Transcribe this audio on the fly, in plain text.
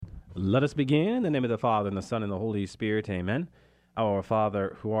Let us begin in the name of the Father, and the Son, and the Holy Spirit. Amen. Our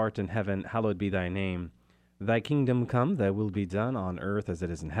Father, who art in heaven, hallowed be thy name. Thy kingdom come, thy will be done on earth as it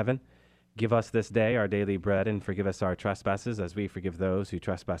is in heaven. Give us this day our daily bread, and forgive us our trespasses, as we forgive those who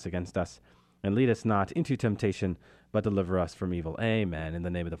trespass against us. And lead us not into temptation, but deliver us from evil. Amen. In the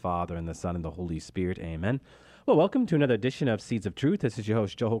name of the Father, and the Son, and the Holy Spirit. Amen. Well, welcome to another edition of Seeds of Truth. This is your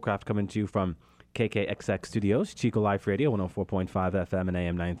host, Joe Holcraft, coming to you from KKXX Studios, Chico Life Radio, 104.5 FM and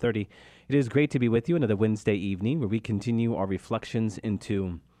AM 930. It is great to be with you another Wednesday evening where we continue our reflections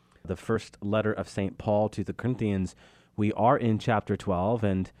into the first letter of St. Paul to the Corinthians. We are in chapter 12,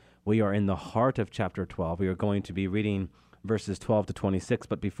 and we are in the heart of chapter 12. We are going to be reading verses 12 to 26.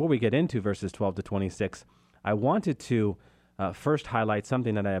 But before we get into verses 12 to 26, I wanted to first highlight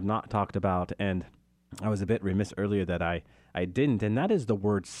something that I have not talked about, and I was a bit remiss earlier that I didn't, and that is the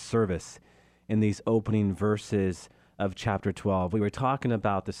word service. In these opening verses of chapter 12, we were talking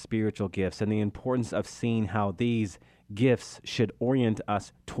about the spiritual gifts and the importance of seeing how these gifts should orient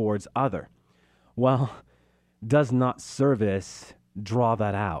us towards other. Well, does not service draw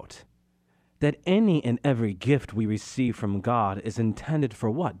that out? That any and every gift we receive from God is intended for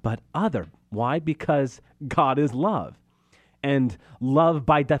what? But other. Why? Because God is love. And love,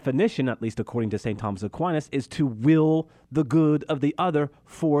 by definition, at least according to St. Thomas Aquinas, is to will the good of the other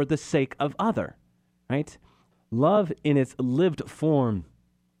for the sake of other, right? Love in its lived form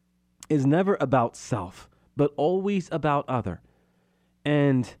is never about self, but always about other.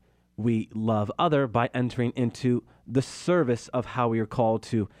 And we love other by entering into the service of how we are called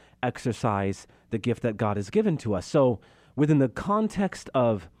to exercise the gift that God has given to us. So within the context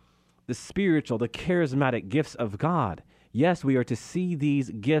of the spiritual, the charismatic gifts of God, yes, we are to see these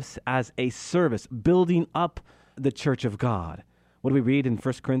gifts as a service, building up the church of God. What do we read in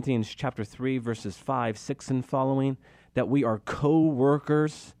 1 Corinthians chapter 3, verses 5, 6, and following? That we are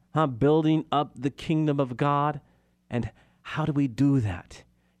co-workers, building up the kingdom of God. And how do we do that?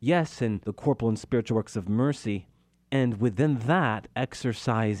 Yes, in the corporal and spiritual works of mercy, and within that,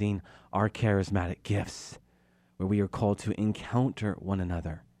 exercising our charismatic gifts, where we are called to encounter one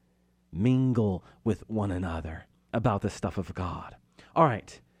another, mingle with one another about the stuff of God. All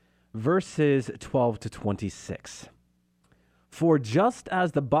right, verses 12 to 26. For just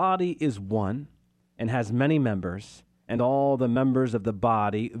as the body is one and has many members, and all the members of the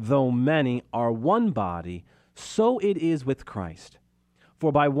body, though many, are one body, so it is with Christ.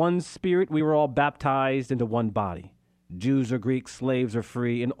 For by one Spirit we were all baptized into one body, Jews or Greeks, slaves or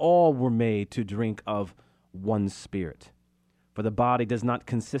free, and all were made to drink of one Spirit. For the body does not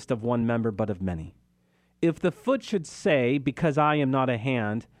consist of one member, but of many. If the foot should say, because I am not a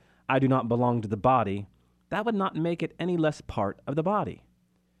hand, I do not belong to the body, that would not make it any less part of the body.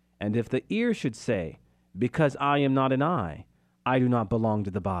 And if the ear should say, because I am not an eye, I do not belong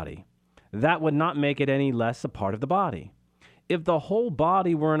to the body, that would not make it any less a part of the body. If the whole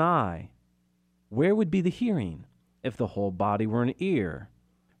body were an eye, where would be the hearing? If the whole body were an ear,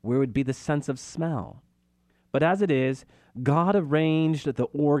 where would be the sense of smell? But as it is, God arranged the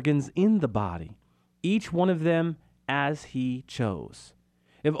organs in the body, each one of them as he chose.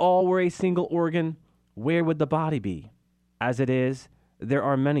 If all were a single organ, where would the body be? As it is, there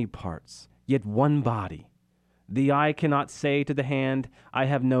are many parts, yet one body. The eye cannot say to the hand, I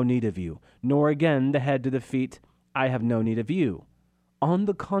have no need of you, nor again the head to the feet, I have no need of you. On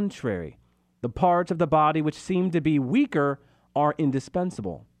the contrary, the parts of the body which seem to be weaker are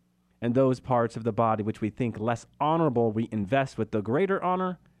indispensable, and those parts of the body which we think less honorable we invest with the greater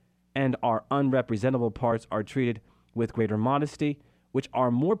honor, and our unrepresentable parts are treated with greater modesty, which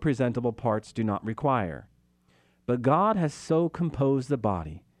our more presentable parts do not require. But God has so composed the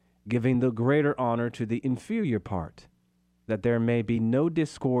body, giving the greater honor to the inferior part, that there may be no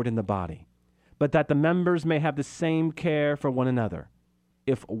discord in the body, but that the members may have the same care for one another.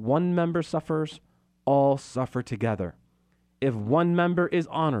 If one member suffers, all suffer together. If one member is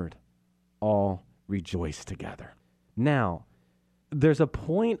honored, all rejoice together. Now, there's a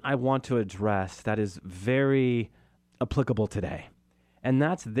point I want to address that is very applicable today, and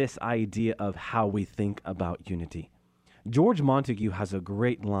that's this idea of how we think about unity. George Montague has a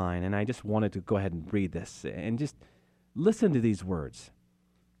great line, and I just wanted to go ahead and read this, and just listen to these words.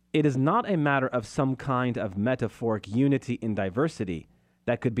 It is not a matter of some kind of metaphoric unity in diversity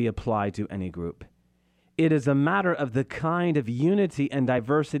that could be applied to any group. It is a matter of the kind of unity and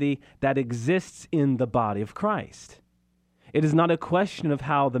diversity that exists in the body of Christ. It is not a question of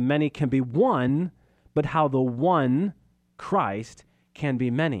how the many can be one, but how the one, Christ, can be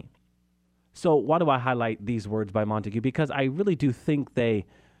many. So why do I highlight these words by Montague? Because I really do think they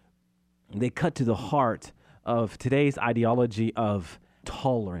cut to the heart of today's ideology of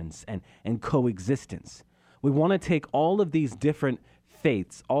tolerance and coexistence. We want to take all of these different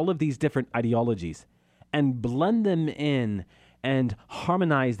faiths, all of these different ideologies, and blend them in and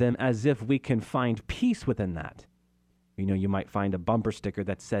harmonize them as if we can find peace within that. You might find a bumper sticker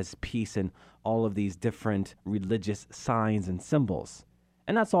that says peace in all of these different religious signs and symbols.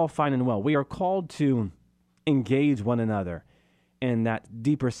 And that's all fine and well. We are called to engage one another in that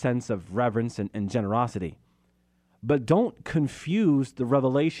deeper sense of reverence and generosity. But don't confuse the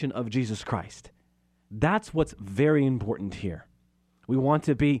revelation of Jesus Christ. That's what's very important here. We want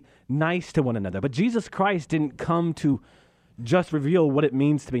to be nice to one another. But Jesus Christ didn't come to just reveal what it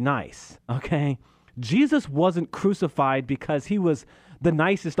means to be nice, okay? Jesus wasn't crucified because he was the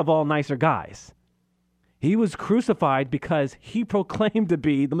nicest of all nicer guys. He was crucified because he proclaimed to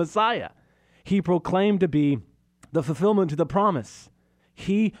be the Messiah. He proclaimed to be the fulfillment of the promise.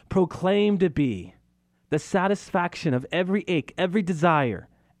 He proclaimed to be the satisfaction of every ache, every desire,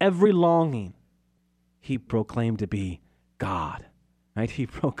 every longing. He proclaimed to be God, right? He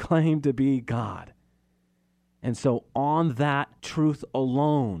proclaimed to be God. And so on that truth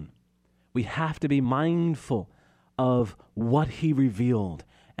alone, we have to be mindful of what he revealed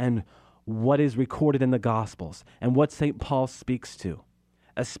and what is recorded in the Gospels and what St. Paul speaks to,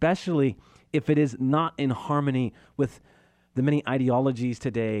 especially if it is not in harmony with the many ideologies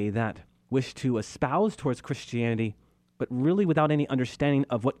today that wish to espouse towards Christianity, but really without any understanding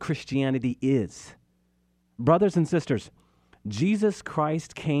of what Christianity is. Brothers and sisters, Jesus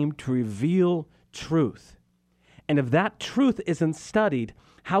Christ came to reveal truth. And if that truth isn't studied,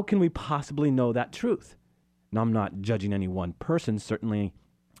 how can we possibly know that truth? Now, I'm not judging any one person. Certainly,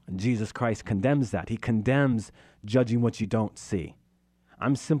 Jesus Christ condemns that. He condemns judging what you don't see.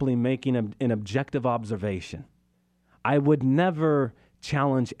 I'm simply making an objective observation. I would never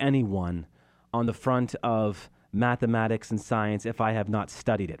challenge anyone on the front of mathematics and science if I have not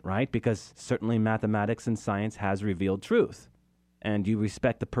studied it, right? Because certainly mathematics and science has revealed truth, and you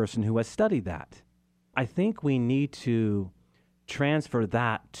respect the person who has studied that. I think we need to transfer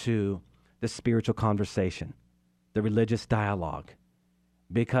that to the spiritual conversation, the religious dialogue,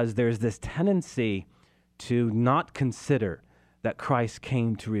 because there's this tendency to not consider that Christ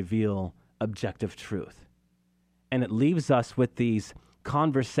came to reveal objective truth. And it leaves us with these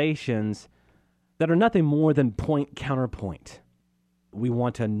conversations that are nothing more than point counterpoint. We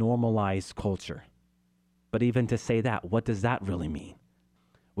want to normalize culture. But even to say that, what does that really mean?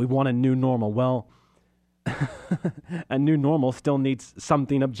 We want a new normal. Well, a new normal still needs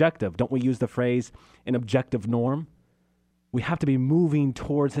something objective. Don't we use the phrase an objective norm? We have to be moving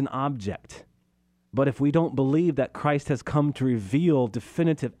towards an object. But if we don't believe that Christ has come to reveal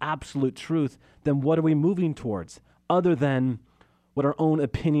definitive, absolute truth, then what are we moving towards other than what our own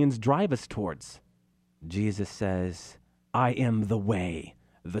opinions drive us towards? Jesus says, I am the way,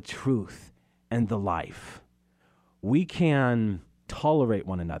 the truth, and the life. We can tolerate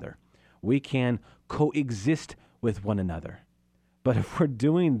one another. We can coexist with one another. But if we're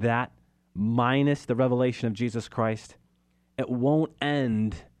doing that minus the revelation of Jesus Christ, it won't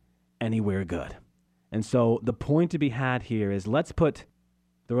end anywhere good. And so the point to be had here is let's put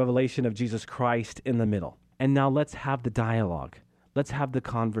the revelation of Jesus Christ in the middle. And now let's have the dialogue. Let's have the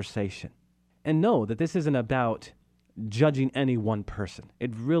conversation. And know that this isn't about judging any one person.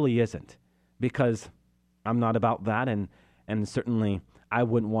 It really isn't. Because I'm not about that, and certainly I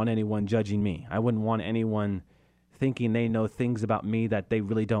wouldn't want anyone judging me. I wouldn't want anyone thinking they know things about me that they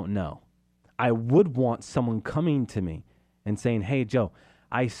really don't know. I would want someone coming to me and saying, hey, Joe,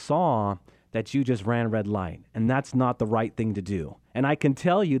 I saw that you just ran a red light, and that's not the right thing to do. And I can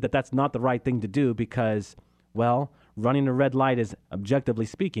tell you that that's not the right thing to do because, well, running a red light is, objectively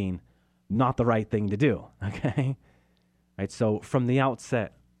speaking, not the right thing to do, okay? Right, so from the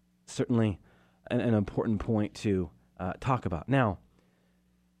outset, certainly an important point to talk about. Now,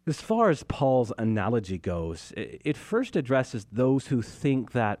 as far as Paul's analogy goes, it first addresses those who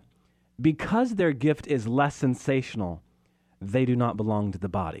think that because their gift is less sensational, they do not belong to the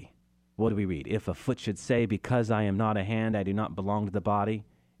body. What do we read? If a foot should say, because I am not a hand, I do not belong to the body,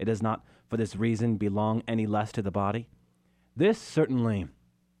 it does not for this reason belong any less to the body. This certainly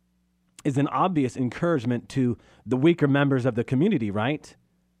is an obvious encouragement to the weaker members of the community, right?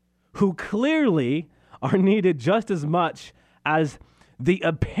 Who clearly are needed just as much as the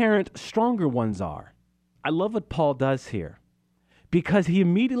apparent stronger ones are. I love what Paul does here because he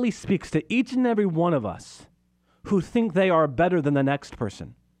immediately speaks to each and every one of us who think they are better than the next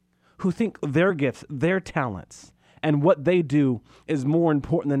person, who think their gifts, their talents, and what they do is more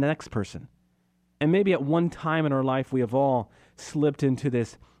important than the next person. And maybe at one time in our life, we have all slipped into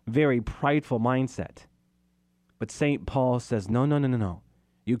this very prideful mindset. But St. Paul says, no, no, no, no, no.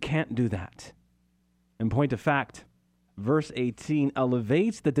 You can't do that. In point of fact, verse 18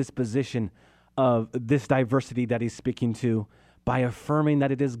 elevates the disposition of this diversity that he's speaking to by affirming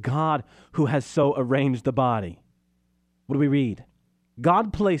that it is God who has so arranged the body. What do we read?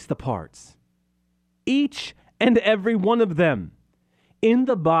 God placed the parts, each and every one of them, in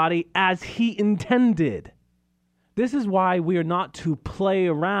the body as he intended. This is why we are not to play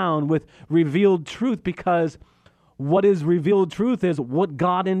around with revealed truth, because what is revealed truth is what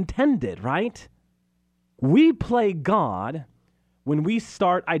God intended, right? We play God when we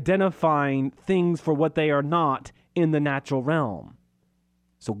start identifying things for what they are not in the natural realm.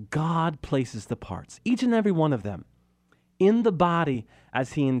 So God places the parts, each and every one of them, in the body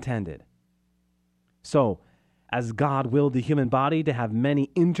as he intended. So, as God willed the human body to have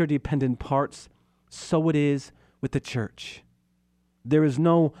many interdependent parts, so it is with the church. There is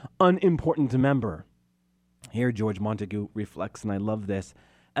no unimportant member. Here George Montague reflects, and I love this,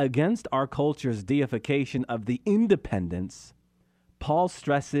 against our culture's deification of the independence, Paul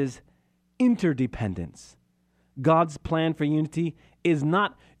stresses interdependence. God's plan for unity is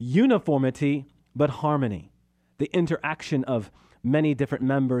not uniformity, but harmony. The interaction of many different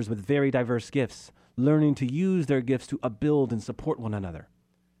members with very diverse gifts, learning to use their gifts to upbuild and support one another.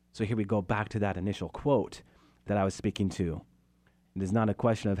 So here we go back to that initial quote that I was speaking to. It is not a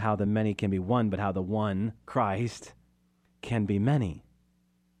question of how the many can be one, but how the one, Christ, can be many.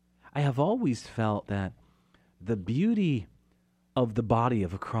 I have always felt that the beauty of the body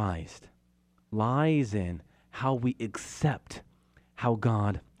of Christ lies in how we accept how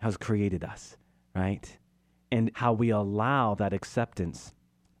God has created us, right? And how we allow that acceptance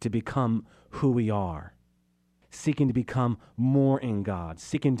to become who we are, seeking to become more in God,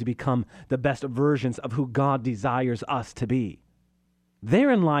 seeking to become the best versions of who God desires us to be.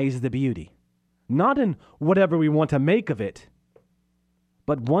 Therein lies the beauty, not in whatever we want to make of it,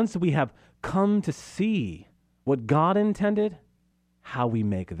 but once we have come to see what God intended, how we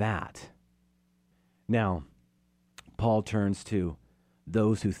make that. Now, Paul turns to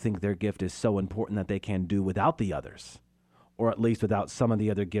those who think their gift is so important that they can do without the others, or at least without some of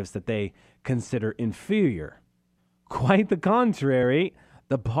the other gifts that they consider inferior. Quite the contrary,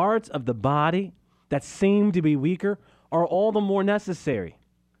 the parts of the body that seem to be weaker are all the more necessary.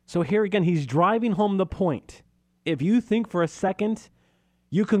 So here again, he's driving home the point. If you think for a second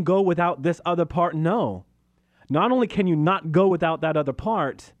you can go without this other part, no. Not only can you not go without that other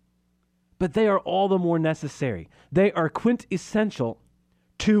part, but they are all the more necessary. They are quintessential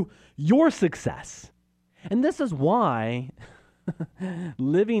to your success. And this is why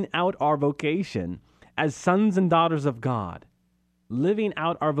living out our vocation as sons and daughters of God, living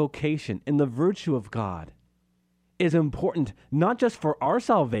out our vocation in the virtue of God, is important not just for our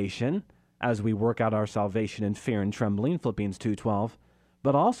salvation, as we work out our salvation in fear and trembling, Philippians 2:12,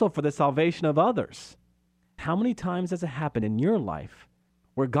 but also for the salvation of others. How many times has it happened in your life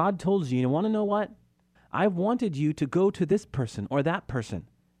where God told you, you want to know what? I wanted you to go to this person or that person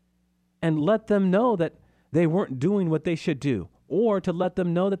and let them know that they weren't doing what they should do, or to let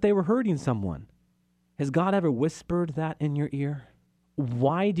them know that they were hurting someone. Has God ever whispered that in your ear?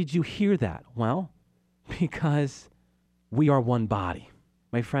 Why did you hear that? Well, because we are one body.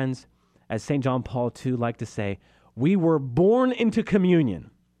 My friends, as St. John Paul II liked to say, we were born into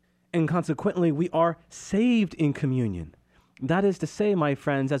communion, and consequently we are saved in communion. That is to say, my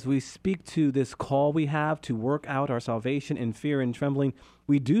friends, as we speak to this call we have to work out our salvation in fear and trembling,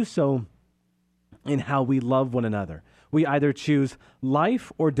 we do so in how we love one another. We either choose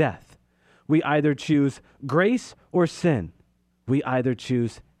life or death. We either choose grace or sin. We either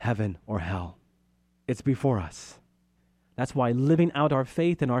choose heaven or hell. It's before us. That's why living out our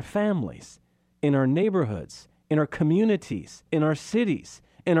faith in our families, in our neighborhoods, in our communities, in our cities,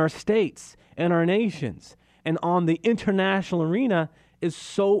 in our states, in our nations, and on the international arena is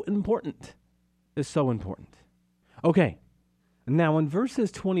so important. Is so important. Okay, now in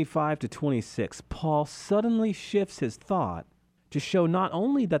verses 25 to 26, Paul suddenly shifts his thought to show not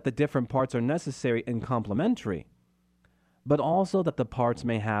only that the different parts are necessary and complementary, but also that the parts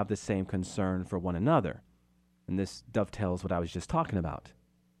may have the same concern for one another. And this dovetails what I was just talking about.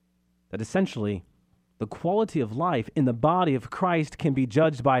 That essentially, the quality of life in the body of Christ can be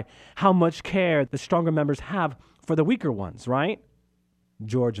judged by how much care the stronger members have for the weaker ones, right?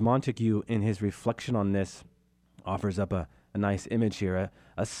 George Montague, in his reflection on this, offers up a nice image here.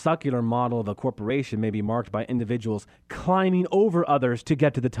 A succular model of a corporation may be marked by individuals climbing over others to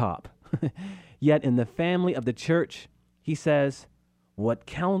get to the top. Yet in the family of the church, he says, what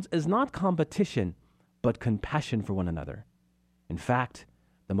counts is not competition, but compassion for one another. In fact,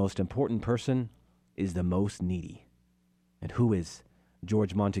 the most important person is the most needy. And who is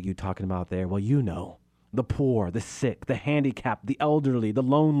George Montague talking about there? Well, you know, the poor, the sick, the handicapped, the elderly, the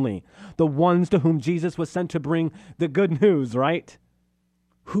lonely, the ones to whom Jesus was sent to bring the good news, right?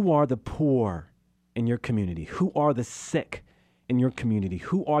 Who are the poor in your community? Who are the sick in your community?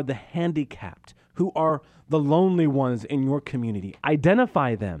 Who are the handicapped? Who are the lonely ones in your community?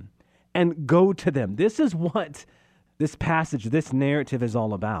 Identify them and go to them. This is what this passage, this narrative is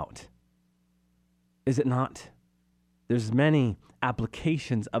all about. Is it not? There's many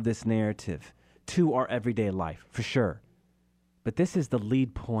applications of this narrative to our everyday life, for sure. But this is the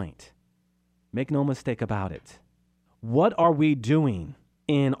lead point. Make no mistake about it. What are we doing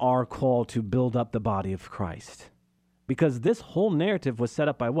in our call to build up the body of Christ? Because this whole narrative was set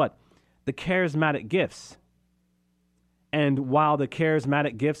up by what? The charismatic gifts. And while the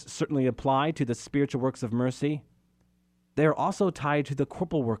charismatic gifts certainly apply to the spiritual works of mercy, they are also tied to the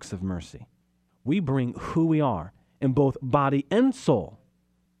corporal works of mercy. We bring who we are in both body and soul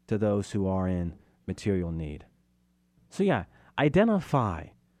to those who are in material need. So yeah, identify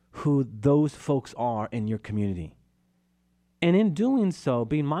who those folks are in your community. And in doing so,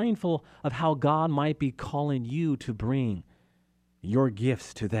 be mindful of how God might be calling you to bring your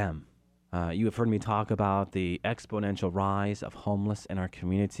gifts to them. You have heard me talk about the exponential rise of homeless in our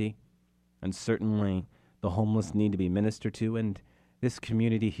community, and certainly the homeless need to be ministered to, and this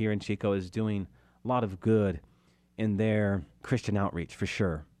community here in Chico is doing a lot of good in their Christian outreach, for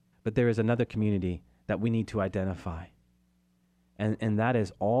sure. But there is another community that we need to identify, and that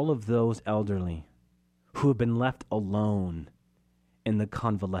is all of those elderly who have been left alone in the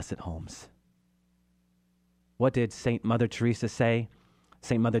convalescent homes. What did St. Mother Teresa say?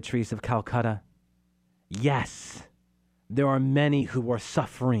 St. Mother Teresa of Calcutta? Yes, there are many who are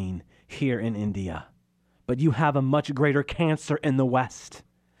suffering here in India, but you have a much greater cancer in the West,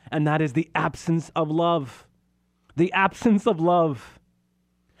 and that is the absence of love. The absence of love,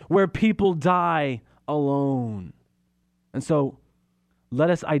 where people die alone. And so let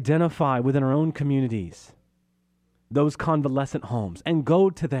us identify within our own communities those convalescent homes and go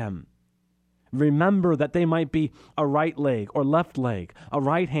to them. Remember that they might be a right leg or left leg, a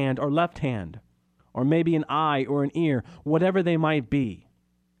right hand or left hand, or maybe an eye or an ear, whatever they might be.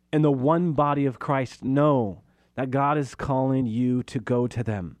 In the one body of Christ, know that God is calling you to go to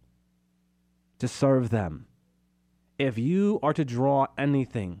them, to serve them. If you are to draw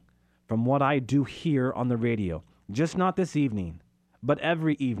anything from what I do here on the radio, just not this evening, but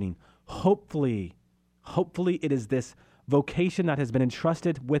every evening, hopefully it is this vocation that has been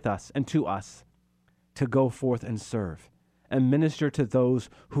entrusted with us and to us to go forth and serve and minister to those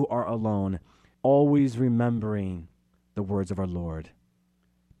who are alone, always remembering the words of our Lord.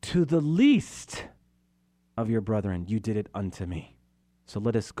 To the least of your brethren, you did it unto me. So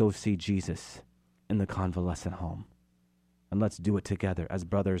let us go see Jesus in the convalescent home. And let's do it together as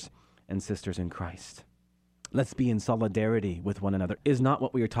brothers and sisters in Christ. Let's be in solidarity with one another. Is not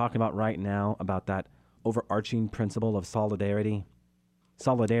what we are talking about right now, about that overarching principle of solidarity?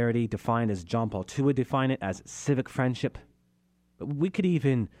 Solidarity defined as John Paul II would define it as civic friendship. But we could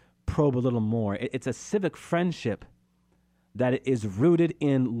even probe a little more. It's a civic friendship that is rooted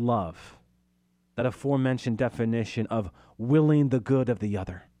in love. That aforementioned definition of willing the good of the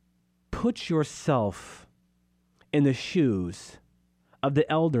other. Put yourself in the shoes of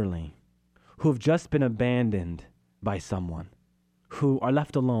the elderly who have just been abandoned by someone, who are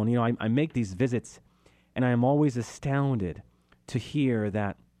left alone. You know, I make these visits, and I am always astounded to hear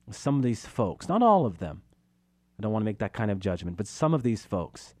that some of these folks, not all of them, I don't want to make that kind of judgment, but some of these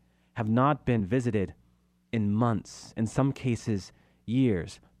folks have not been visited in months, in some cases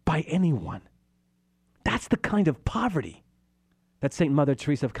years, by anyone. That's the kind of poverty that St. Mother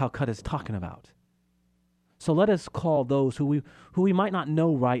Teresa of Calcutta is talking about. So let us call those who we might not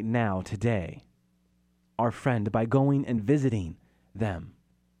know right now, today, our friend, by going and visiting them.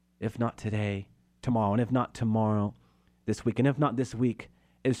 If not today, tomorrow, and if not tomorrow, this week, and if not this week,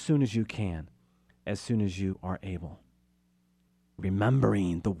 as soon as you can, as soon as you are able.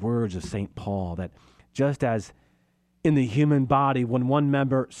 Remembering the words of St. Paul, that just as in the human body, when one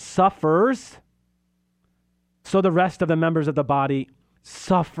member suffers, so the rest of the members of the body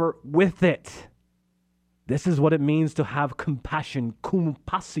suffer with it. This is what it means to have compassion,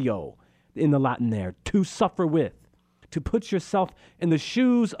 compassio in the Latin there, to suffer with, to put yourself in the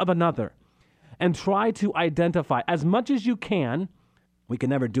shoes of another and try to identify as much as you can. We can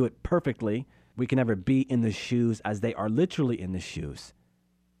never do it perfectly. We can never be in the shoes as they are literally in the shoes.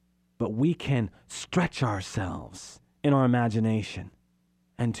 But we can stretch ourselves in our imagination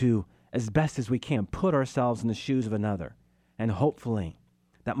and to, as best as we can, put ourselves in the shoes of another. And hopefully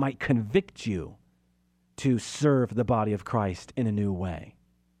that might convict you to serve the body of Christ in a new way.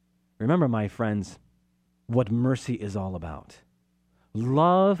 Remember, my friends, what mercy is all about.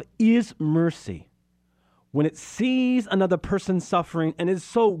 Love is mercy. When it sees another person suffering and is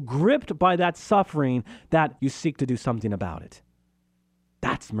so gripped by that suffering that you seek to do something about it.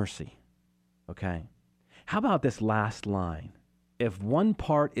 That's mercy. Okay? How about this last line? If one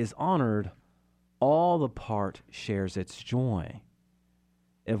part is honored, all the part shares its joy.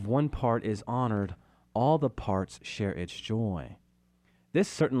 If one part is honored, all the parts share its joy. This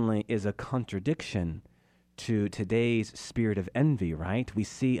certainly is a contradiction to today's spirit of envy, right? We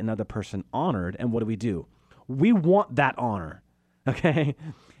see another person honored, and what do? We want that honor, okay?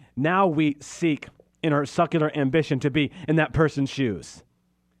 Now we seek in our secular ambition to be in that person's shoes.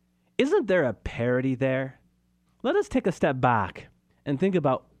 Isn't there a parity there? Let us take a step back and think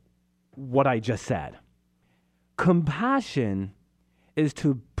about what I just said. Compassion is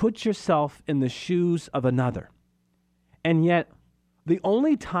to put yourself in the shoes of another. And yet, the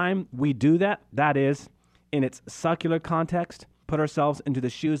only time we do that, that is, in its secular context, put ourselves into the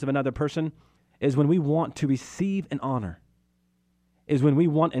shoes of another person, is when we want to receive an honor, is when we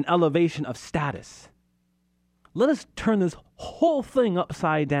want an elevation of status. Let us turn this whole thing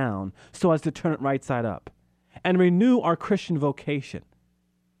upside down so as to turn it right side up and renew our Christian vocation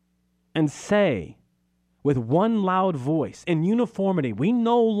and say with one loud voice, in uniformity, we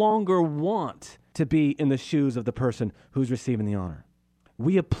no longer want to be in the shoes of the person who's receiving the honor.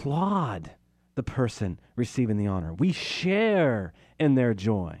 We applaud the person receiving the honor. We share in their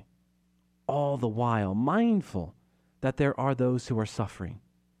joy, all the while mindful that there are those who are suffering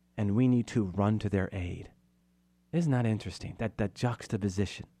and we need to run to their aid. Isn't that interesting? That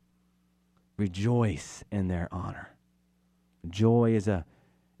juxtaposition. Rejoice in their honor. Joy is a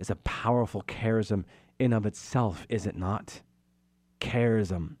powerful charism in of itself, is it not?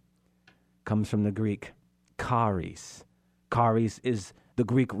 Charism comes from the Greek charis. Charis is the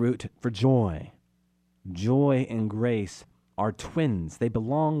Greek root for joy. Joy and grace are twins. They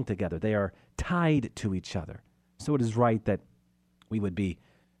belong together. They are tied to each other. So it is right that we would be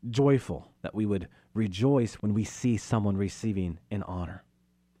joyful, that we would rejoice when we see someone receiving an honor.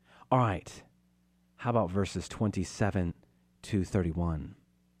 All right. How about verses 27 to 31?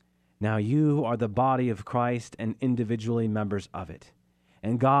 Now you are the body of Christ and individually members of it.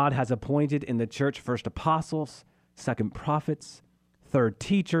 And God has appointed in the church first apostles, second prophets, third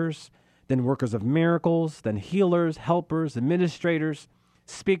teachers, then workers of miracles, then healers, helpers, administrators,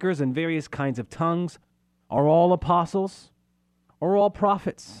 speakers in various kinds of tongues. Are all apostles? Are all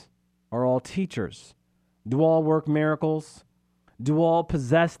prophets? Are all teachers? Do all work miracles? Do all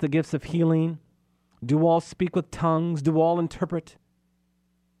possess the gifts of healing? Do all speak with tongues? Do all interpret?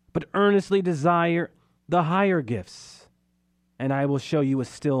 But earnestly desire the higher gifts, and I will show you a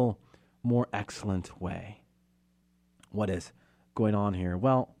still more excellent way. What is going on here?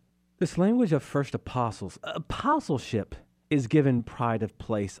 Well, this language of first apostles, apostleship is given pride of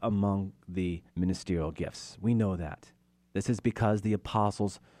place among the ministerial gifts. We know that. This is because the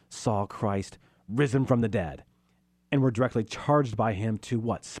apostles saw Christ risen from the dead and were directly charged by him to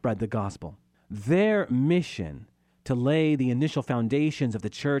what? Spread the gospel. Their mission to lay the initial foundations of the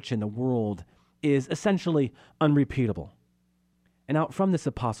church and the world is essentially unrepeatable. And out from this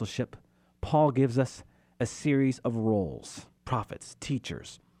apostleship, Paul gives us a series of roles: prophets,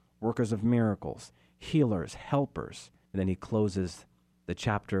 teachers, workers of miracles, healers, helpers. And then he closes the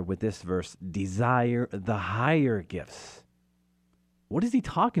chapter with this verse, desire the higher gifts. What is he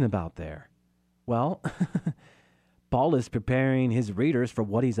talking about there? Well, Paul is preparing his readers for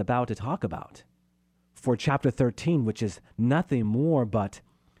what he's about to talk about. For chapter 13, which is nothing more but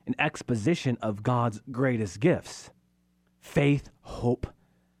an exposition of God's greatest gifts: faith, hope,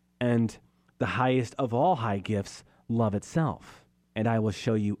 and the highest of all high gifts, love itself. And I will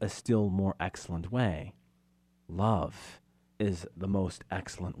show you a still more excellent way. Love is the most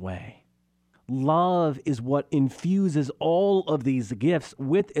excellent way. Love is what infuses all of these gifts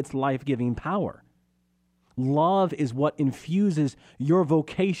with its life-giving power. Love is what infuses your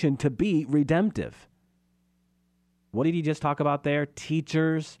vocation to be redemptive. What did he just talk about there?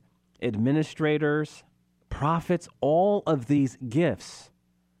 Teachers, administrators, prophets, all of these gifts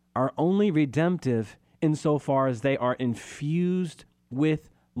are only redemptive insofar as they are infused with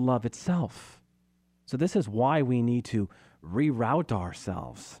love itself. So this is why we need to reroute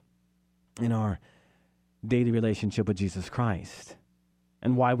ourselves in our daily relationship with Jesus Christ,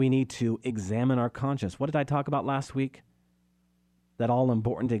 and why we need to examine our conscience. What did I talk about last week? That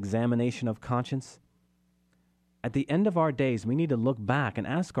all-important examination of conscience. At the end of our days, we need to look back and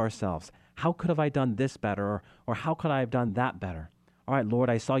ask ourselves, how could have I done this better? Or how could I have done that better? All right, Lord,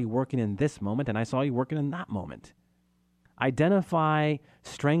 I saw you working in this moment, and I saw you working in that moment. Identify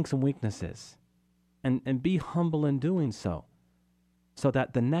strengths and weaknesses, and be humble in doing so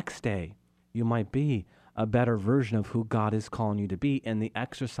that the next day you might be a better version of who God is calling you to be in the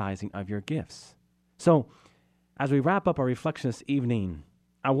exercising of your gifts. So, as we wrap up our reflection this evening,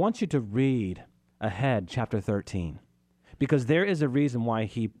 I want you to read ahead chapter 13, because there is a reason why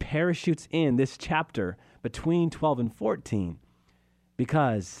he parachutes in this chapter between 12 and 14,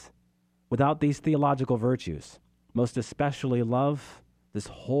 because without these theological virtues, most especially love, this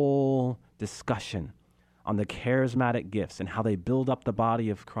whole discussion on the charismatic gifts and how they build up the body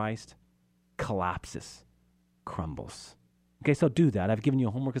of Christ collapses, crumbles. Okay, so do that. I've given you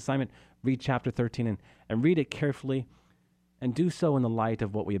a homework assignment. Read chapter 13 and read it carefully, and do so in the light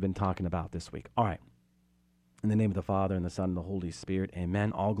of what we have been talking about this week. All right. In the name of the Father, and the Son, and the Holy Spirit,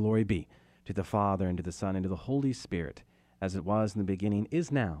 amen. All glory be to the Father, and to the Son, and to the Holy Spirit, as it was in the beginning,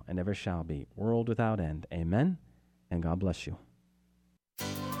 is now, and ever shall be, world without end. Amen. And God bless you.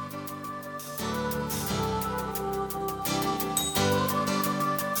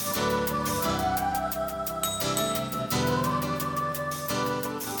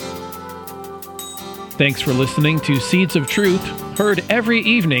 Thanks for listening to Seeds of Truth, heard every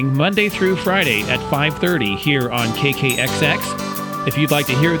evening, Monday through Friday at 5:30 here on KKXX. If you'd like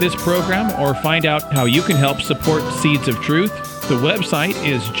to hear this program or find out how you can help support Seeds of Truth, the website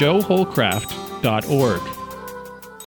is joeholcraft.org.